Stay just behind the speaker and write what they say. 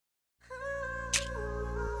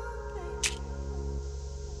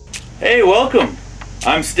Hey, welcome.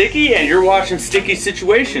 I'm Sticky and you're watching Sticky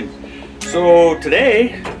Situations. So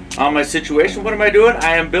today, on my situation, what am I doing?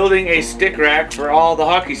 I am building a stick rack for all the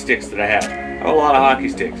hockey sticks that I have. I have a lot of hockey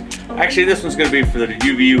sticks. Actually, this one's going to be for the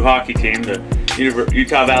UVU hockey team, the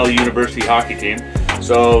Utah Valley University hockey team.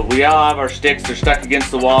 So we all have our sticks, they're stuck against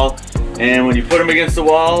the wall, and when you put them against the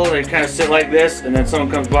wall, they kind of sit like this, and then someone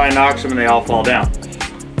comes by and knocks them and they all fall down.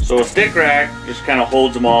 So a stick rack just kind of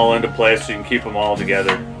holds them all into place so you can keep them all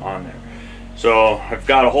together on there. So I've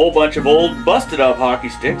got a whole bunch of old busted up hockey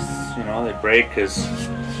sticks. You know, they break because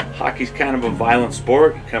hockey's kind of a violent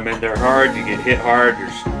sport. You come in there hard, you get hit hard,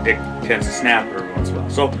 your stick tends to snap every once in a while.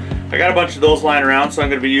 So I got a bunch of those lying around, so I'm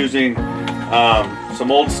going to be using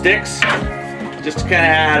some old sticks just to kind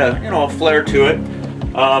of add a flair to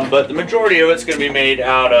it. But the majority of it's going to be made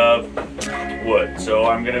out of wood. So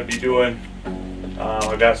I'm going to be doing,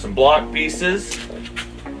 I've got some block pieces.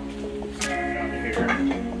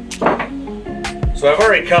 So I've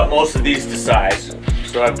already cut most of these to size.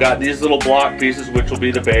 So I've got these little block pieces, which will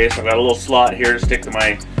be the base. I've got a little slot here to stick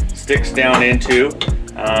my sticks down into.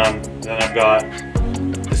 Then I've got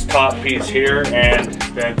this top piece here and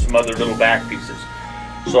then some other little back pieces.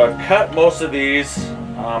 So I've cut most of these.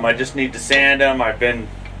 I just need to sand them. I've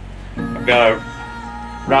got to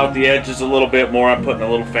route the edges a little bit more. I'm putting a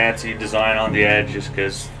little fancy design on the edge just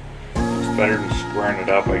because it's better than squaring it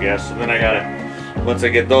up, I guess. So then I got to, once I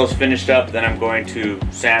get those finished up, then I'm going to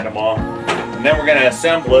sand them all. And then we're going to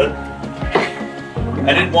assemble it.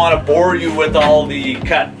 I didn't want to bore you with all the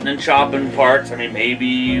cutting and chopping parts. I mean, maybe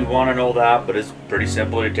you want to know that, but it's pretty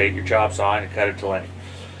simple. You take your chop saw and you cut it to length.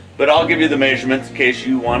 But I'll give you the measurements in case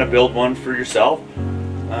you want to build one for yourself.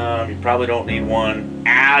 You probably don't need one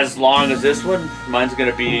as long as this one. Mine's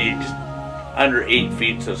going to be just under 8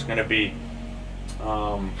 feet, so it's going to be,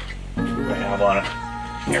 what do I have on it?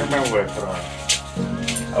 I can't remember what I put on it.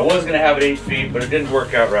 I was going to have it 8 feet, but it didn't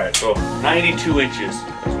work out right. So 92 inches is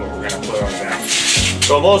what we're going to put on that.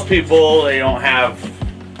 So most people, they don't have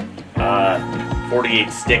 48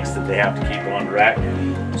 sticks that they have to keep on the rack.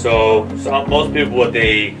 So most people with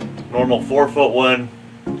a normal 4-foot one,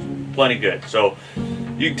 plenty good. So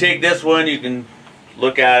you can take this one, you can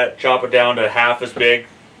look at it, chop it down to half as big.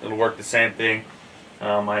 It'll work the same thing.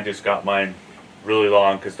 I just got mine really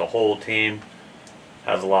long because the whole team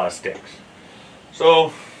has a lot of sticks.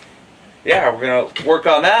 So yeah, we're going to work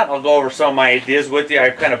on that. I'll go over some of my ideas with you.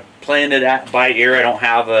 I've kind of planned it by ear. I don't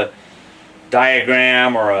have a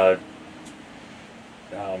diagram or a,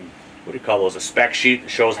 what do you call those, a spec sheet that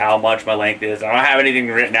shows how much my length is. I don't have anything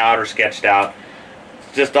written out or sketched out.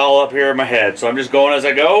 It's just all up here in my head. So I'm just going as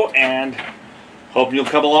I go and hope you'll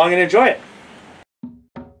come along and enjoy it.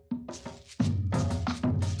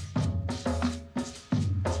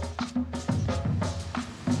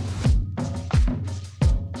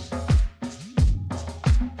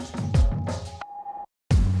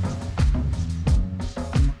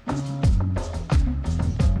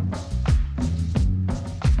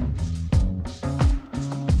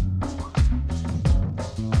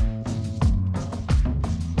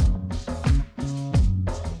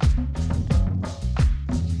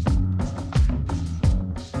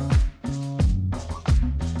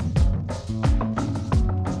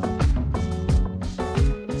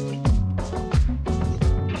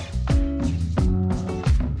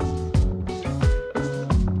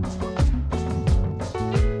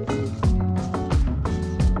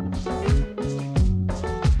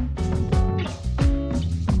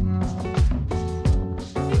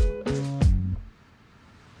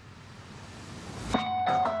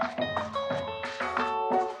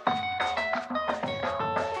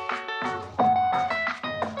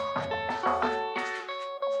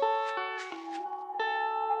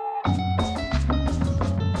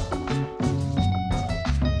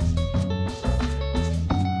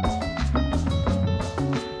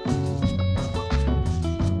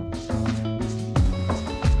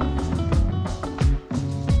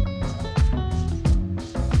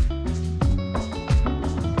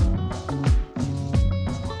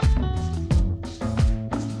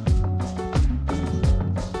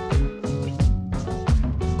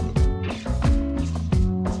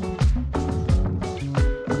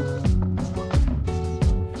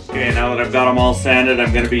 Okay, now that I've got them all sanded,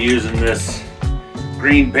 I'm going to be using this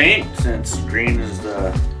green paint, since green is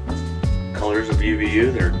the colors of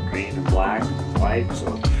UVU. They're green and black and white.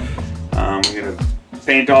 So I'm going to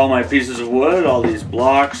paint all my pieces of wood, all these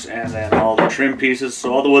blocks, and then all the trim pieces.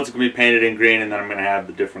 So all the wood's going to be painted in green, and then I'm going to have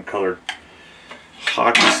the different colored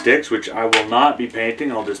hockey sticks, which I will not be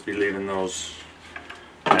painting. I'll just be leaving those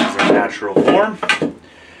as a natural form. So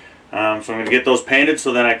I'm going to get those painted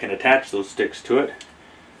so then I can attach those sticks to it.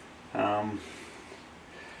 And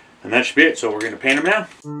that should be it. So we're going to paint them now.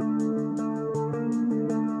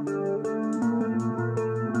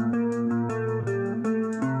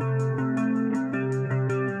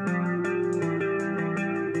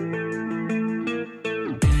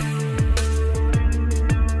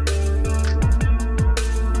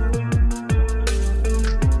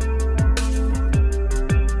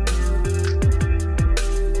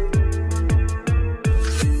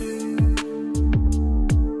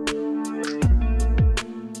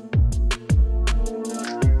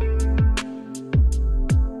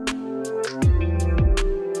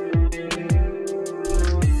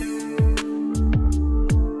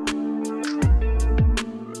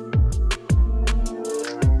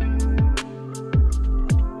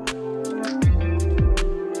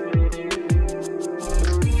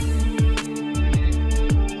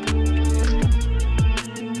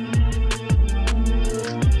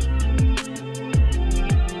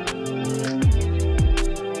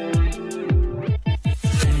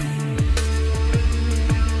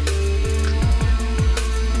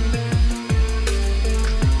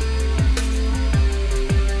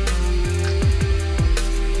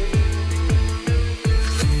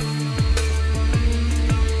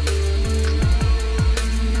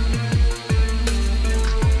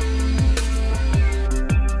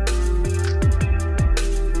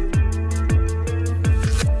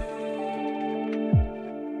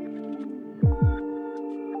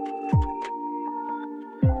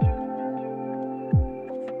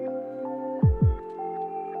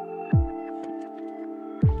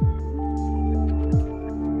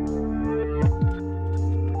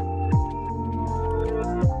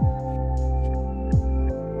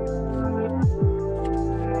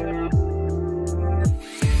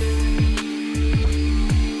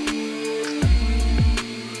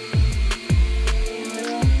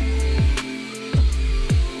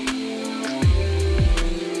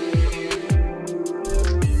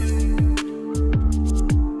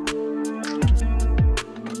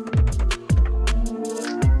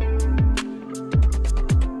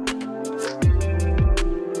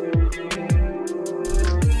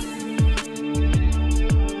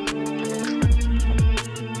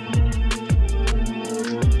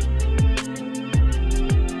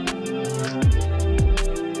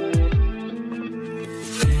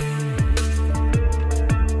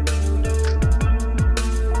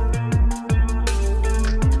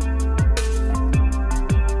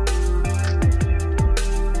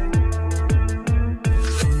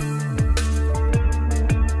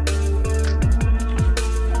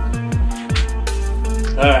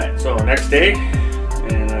 Alright, so next day,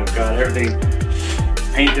 and I've got everything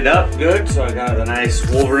painted up good. So I got a nice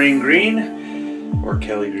Wolverine green, or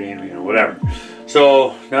Kelly green, you know, whatever.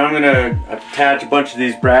 So now I'm gonna attach a bunch of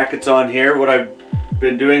these brackets on here. What I've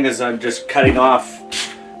been doing is I'm just cutting off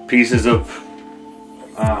pieces of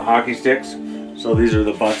hockey sticks. So these are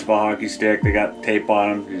the butts of a hockey stick. They got tape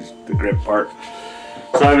on them, is the grip part.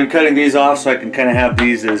 So I've been cutting these off so I can kind of have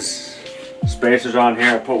these as spacers on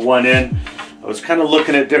here. I put one in. I was kind of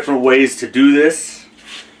looking at different ways to do this.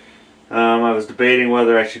 I was debating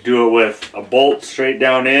whether I should do it with a bolt straight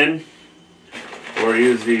down in, or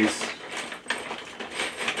use these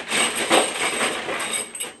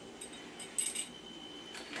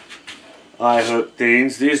eye hook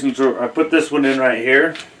things. These ones are, I put this one in right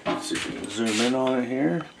here. Let's see if we can zoom in on it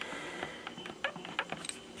here.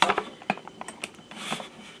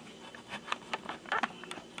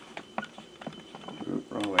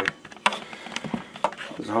 Oop, wrong way.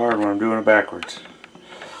 It's hard when I'm doing it backwards.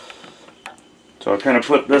 So I kind of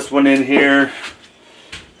put this one in here.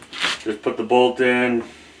 Just put the bolt in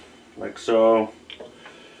like so.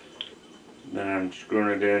 Then I'm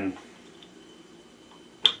screwing it in.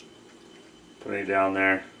 Putting it down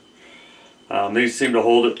there. These seem to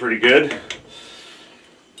hold it pretty good.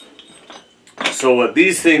 So what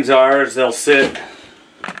these things are is they'll sit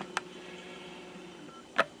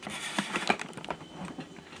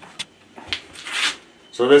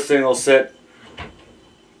so this thing will sit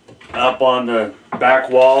up on the back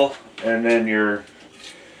wall, and then your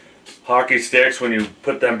hockey sticks, when you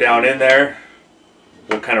put them down in there,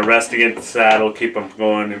 will kind of rest against the saddle, keep them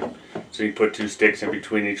going. So you put two sticks in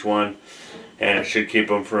between each one, and it should keep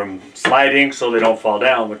them from sliding so they don't fall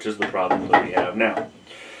down, which is the problem that we have now.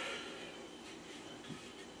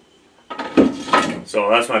 So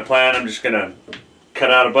that's my plan. I'm just gonna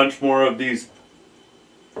cut out a bunch more of these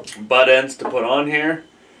butt ends to put on here.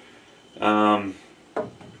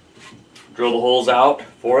 Drill the holes out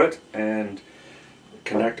for it and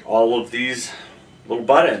connect all of these little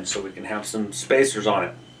butt ends so we can have some spacers on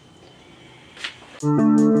it.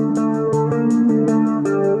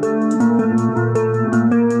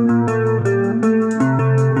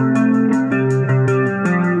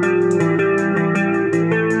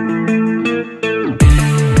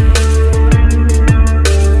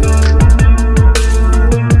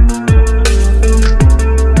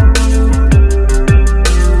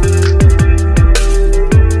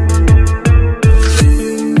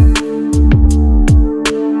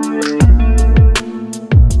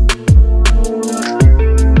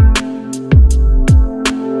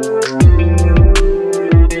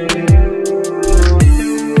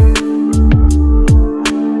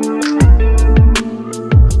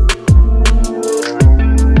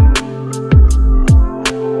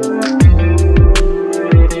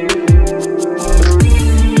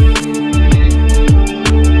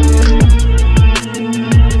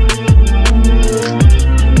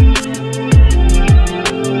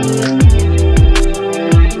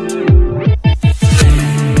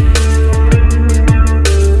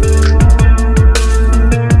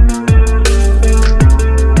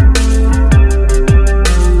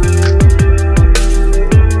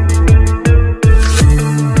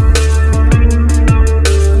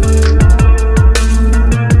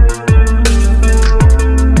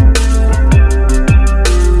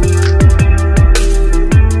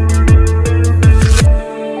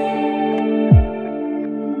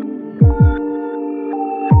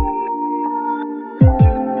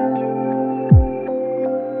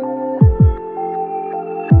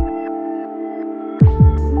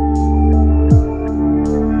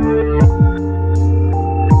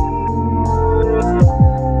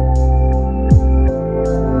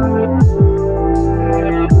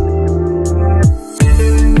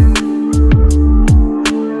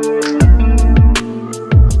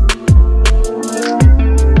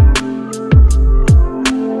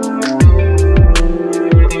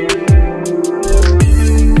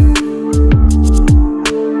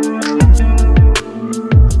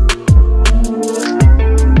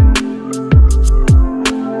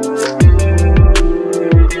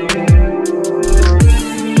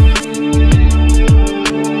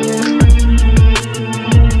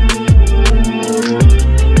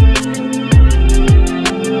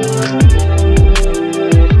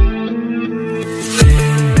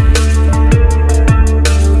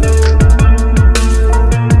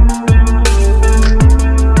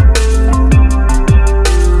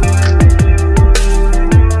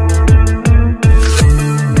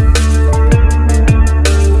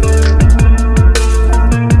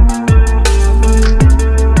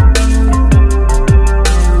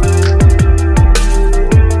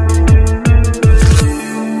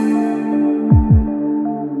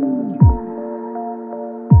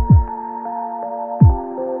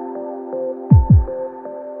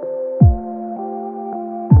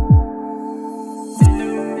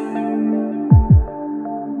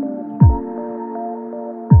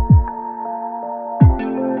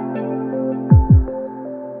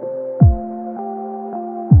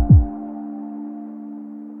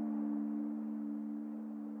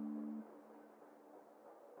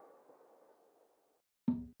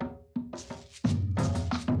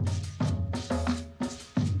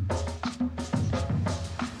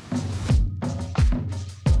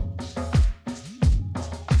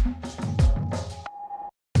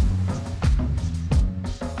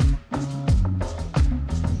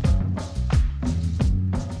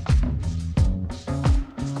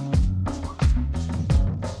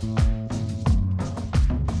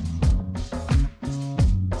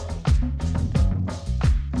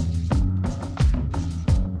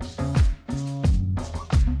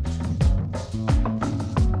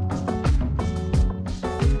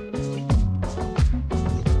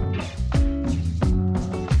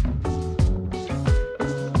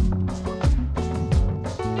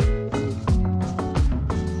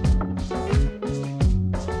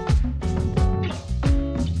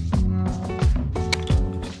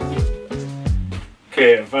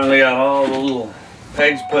 Okay, I finally got all the little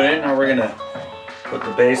pegs put in. Now we're gonna put the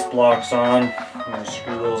base blocks on. I'm gonna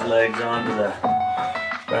screw those legs onto the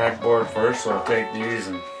backboard first. So I'll take these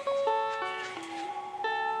and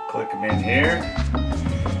click them in here.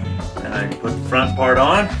 And I can put the front part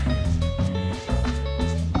on.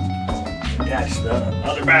 Attach the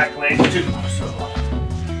other back legs too. So.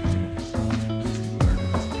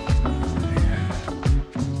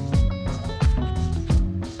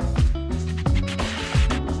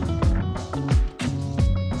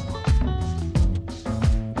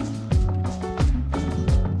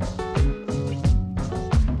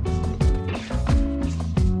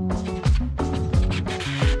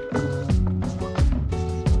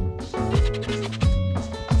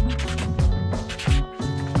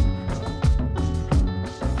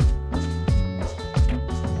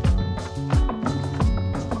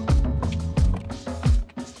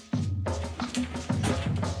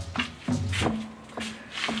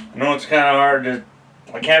 I know it's kind of hard to,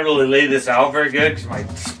 I can't really lay this out very good because my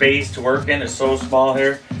space to work in is so small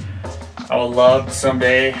here. I would love to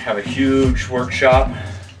someday have a huge workshop,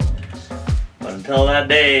 but until that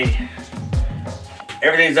day,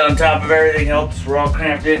 everything's on top of everything else. We're all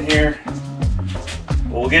cramped in here,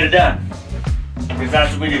 but we'll get it done because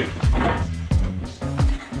that's what we do.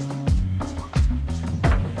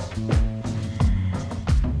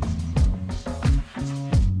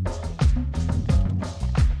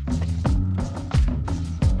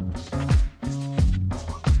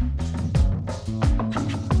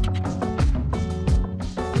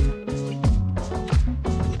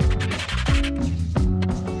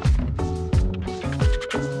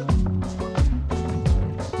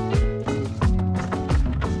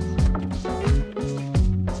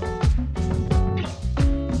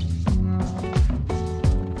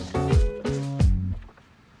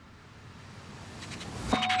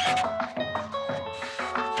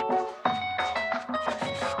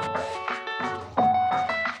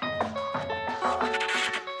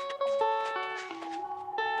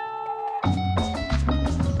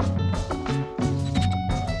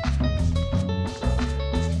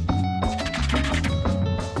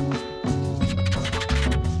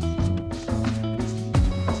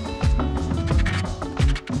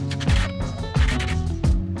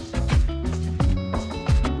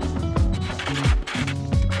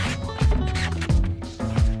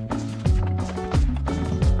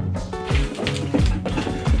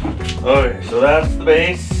 Okay, so that's the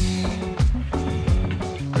base.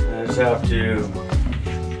 I just have to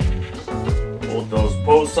hold those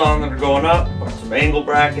posts on that are going up, put some angle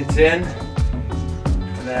brackets in,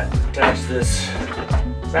 and that attach this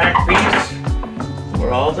back piece. We're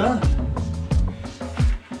all done.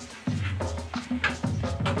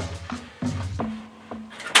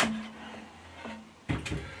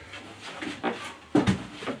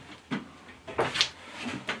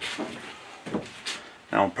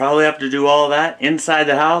 Now I'll probably have to do all that inside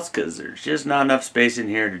the house because there's just not enough space in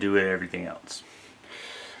here to do everything else.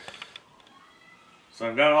 So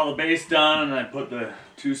I've got all the base done, and I put the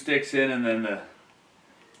 2 sticks in, and then the,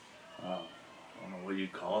 I don't know what you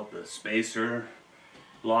call it, the spacer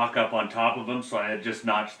block up on top of them. So I had just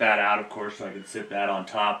notched that out, of course, so I could sit that on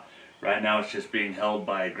top. Right now it's just being held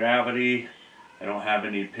by gravity. I don't have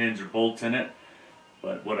any pins or bolts in it.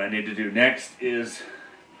 But what I need to do next is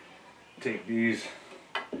take these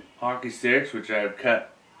hockey sticks, which I've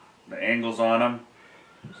cut the angles on them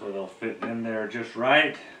so they'll fit in there just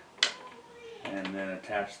right, and then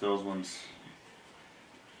attach those ones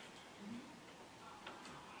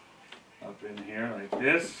up in here like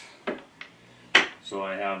this, so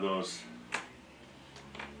I have those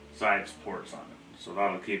side supports on it. So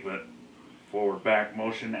that'll keep it forward back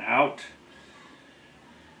motion out,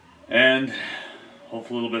 and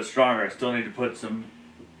hopefully a little bit stronger. I still need to put some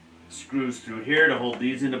screws through here to hold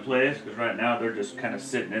these into place, because right now they're just kind of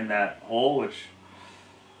sitting in that hole, which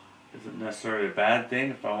isn't necessarily a bad thing.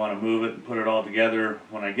 If I want to move it and put it all together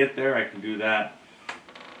when I get there, I can do that.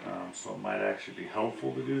 So it might actually be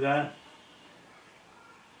helpful to do that.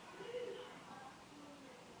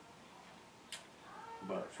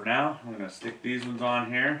 But for now, I'm going to stick these ones on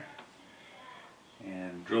here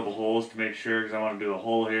and drill the holes to make sure, because I want to do a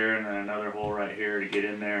hole here and then another hole right here to get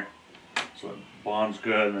in there so it bonds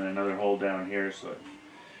good, and then another hole down here so it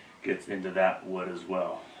gets into that wood as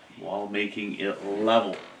well, while making it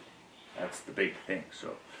level. That's the big thing.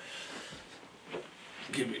 So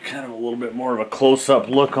give you kind of a little bit more of a close-up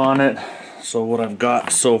look on it. So what I've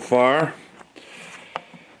got so far,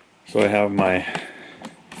 so I have my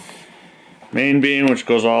main beam, which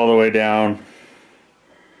goes all the way down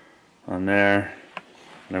on there,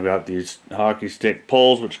 and I've got these hockey stick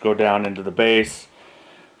poles which go down into the base.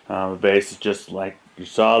 The base is just like you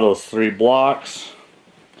saw, those 3 blocks.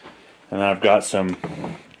 And then I've got some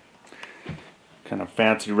kind of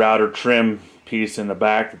fancy router trim piece in the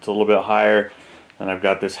back that's a little bit higher. And I've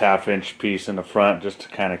got this 1/2" piece in the front just to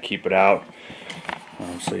kind of keep it out.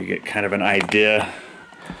 So you get kind of an idea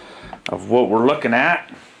of what we're looking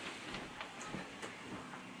at.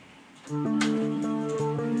 So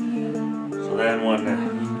then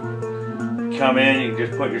when you come in, you can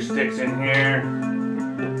just put your sticks in here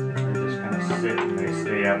and just kind of sit and they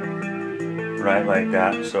stay up right like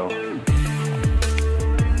that. So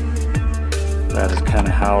that is kind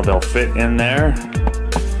of how they'll fit in there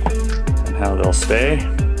and how they'll stay.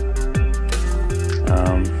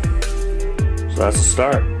 So that's the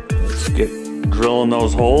start. Let's get drilling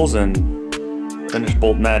those holes and finish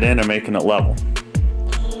bolting that in and making it level.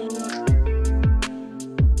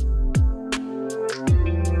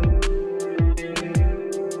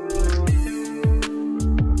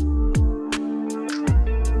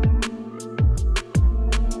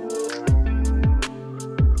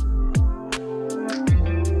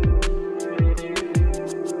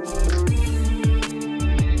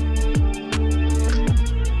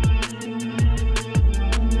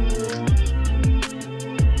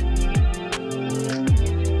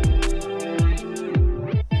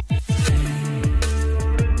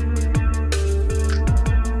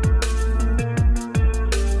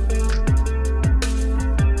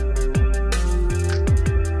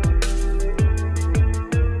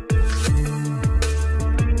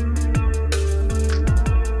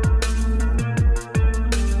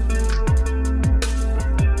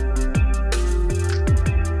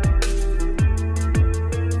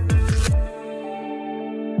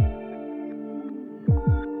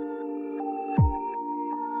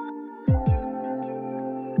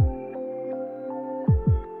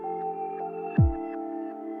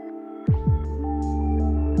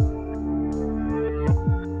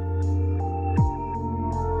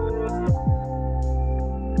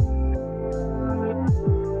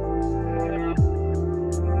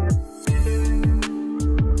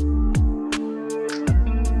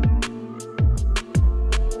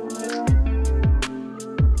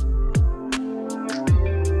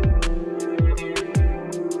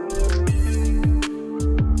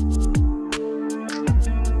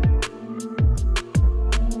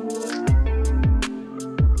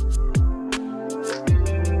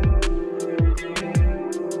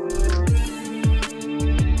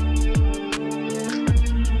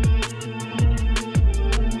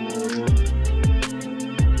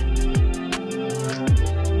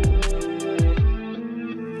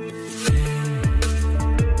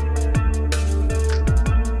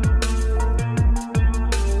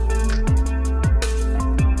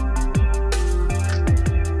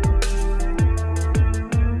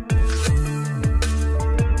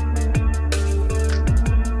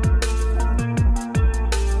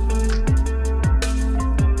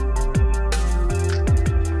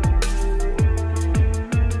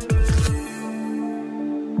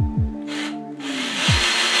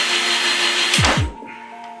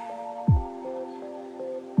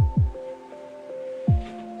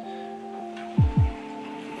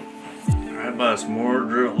 Bust more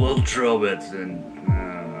little drill bits and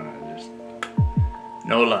just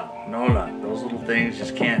no luck. Those little things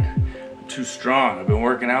just can't, too strong. I've been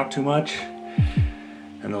working out too much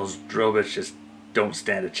and those drill bits just don't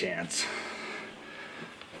stand a chance.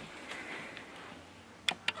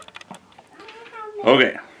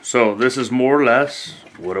 Okay, so this is more or less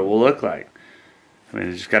what it will look like. I mean,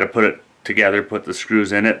 you just got to put it together, put the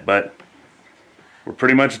screws in it, but we're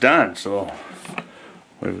pretty much done. So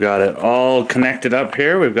we've got it all connected up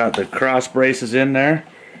here. We've got the cross braces in there.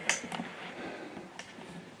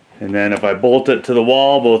 And then if I bolt it to the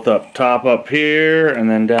wall, both up top up here and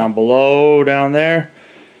then down below down there,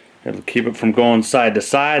 it'll keep it from going side to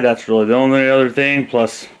side. That's really the only other thing,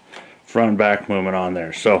 plus front and back movement on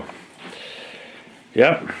there. So,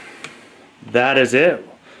 yep, that is it.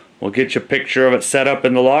 We'll get you a picture of it set up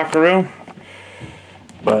in the locker room.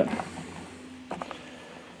 But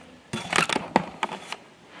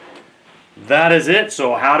that is it.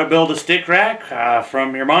 So how to build a stick rack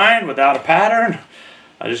from your mind without a pattern.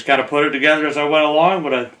 I just got to put it together as I went along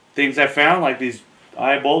with the things I found, like these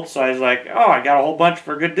eye bolts. I was like, oh, I got a whole bunch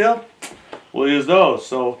for a good deal. We'll use those.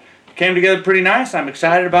 So it came together pretty nice. I'm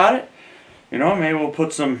excited about it. You know, maybe we'll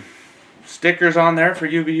put some stickers on there for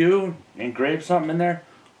UVU, engrave something in there.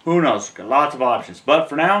 Who knows? Got lots of options. But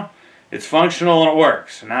for now, it's functional and it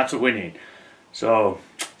works, and that's what we need. So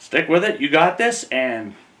stick with it. You got this,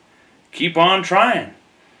 and keep on trying.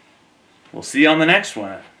 We'll see you on the next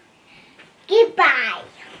one. Goodbye.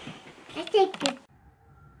 I say goodbye.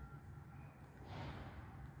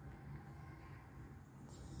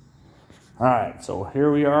 All right, so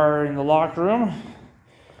here we are in the locker room.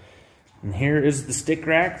 And here is the stick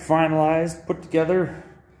rack, finalized, put together.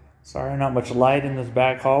 Sorry, not much light in this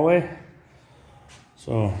back hallway.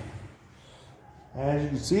 So, as you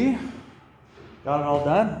can see, got it all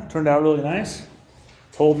done. Turned out really nice.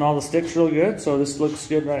 It's holding all the sticks real good, so this looks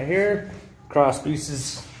good right here. Cross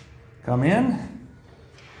pieces come in,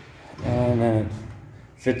 and then it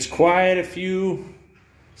fits quite a few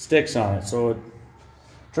sticks on it. So it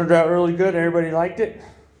turned out really good. Everybody liked it.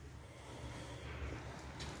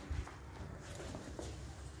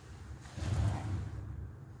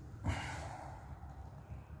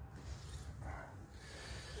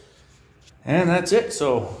 And that's it.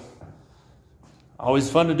 So always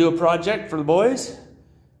fun to do a project for the boys,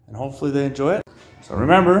 and hopefully they enjoy it. So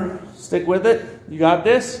remember, stick with it. You got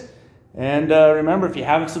this. And remember, if you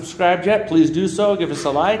haven't subscribed yet, please do so. Give us a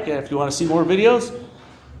like if you want to see more videos.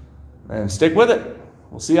 And stick with it.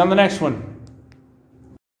 We'll see you on the next one.